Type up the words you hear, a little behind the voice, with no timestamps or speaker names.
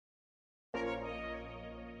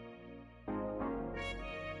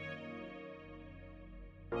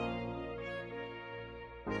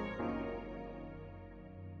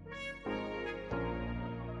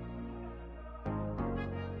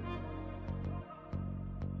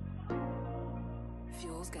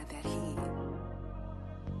Fuel's got that heat.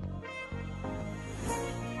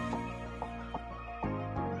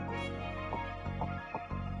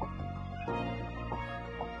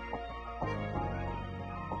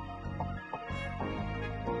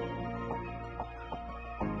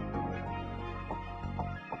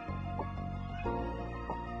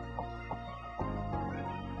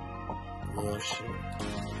 Real shit.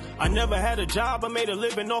 I never had a job, I made a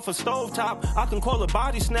living off a stovetop. I can call a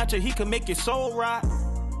body snatcher, he can make your soul rot.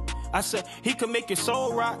 I said, he can make your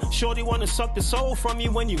soul rot. Shorty wanna suck the soul from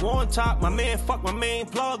you when you on top. My man fuck my main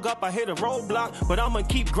plug up, I hit a roadblock. But I'ma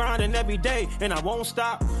keep grinding every day, and I won't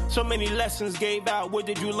stop. So many lessons gave out, what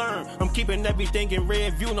did you learn? I'm keeping everything in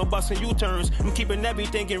rear view, no busting U-turns. I'm keeping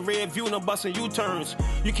everything in rear view, no busting U-turns.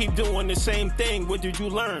 You keep doing the same thing, what did you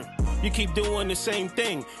learn? You keep doing the same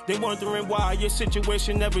thing. They wondering why your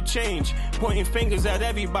situation never changed. Pointing fingers at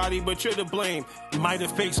everybody, but you're to blame. You might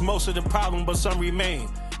have faced most of the problem, but some remain.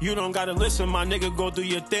 You don't gotta listen, my nigga, go do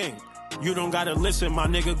your thing. You don't gotta listen, my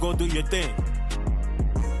nigga, go do your thing.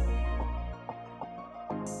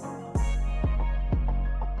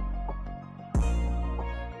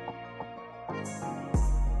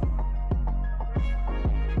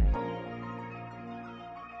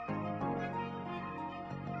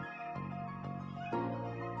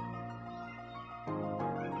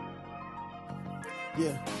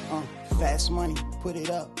 Yeah, fast money, put it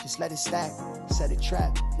up, just let it stack. Set a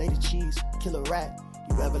trap, lay the cheese, kill a rat.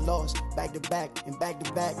 You ever lost, back to back and back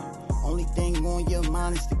to back. Only thing on your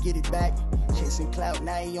mind is to get it back. Chasing clout,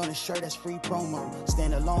 now he on a shirt, that's free promo.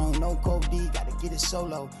 Stand alone, no Code D, gotta get it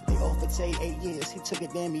solo. They offered Tay 8 years, he took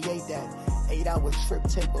it, damn, he ate that. 8-hour trip,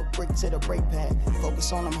 tape a brick to the brake pad.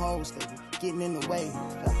 Focus on them hoes, they be getting in the way.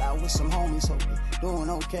 Fell out with some homies, hope they doing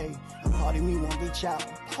okay. And part of me won't reach out,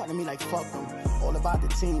 part of me like fuck them. All about the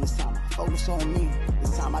team, this time I focus on me.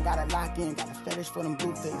 This time I gotta lock in, got a fetish for them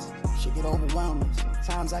blue faces. Shit get overwhelming,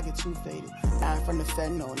 sometimes I get too faded. Dying from the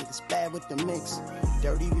fentanyl, niggas bad with the mix.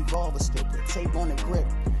 Dirty revolver still, put tape on the grip.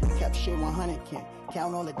 Kept shit 100, can't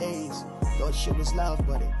count all the days. Thought shit was love,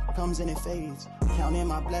 but it comes and it fades. Counting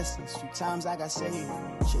my blessings, few times I got saved.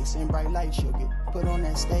 Chasing bright lights, you'll get put on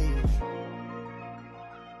that stage.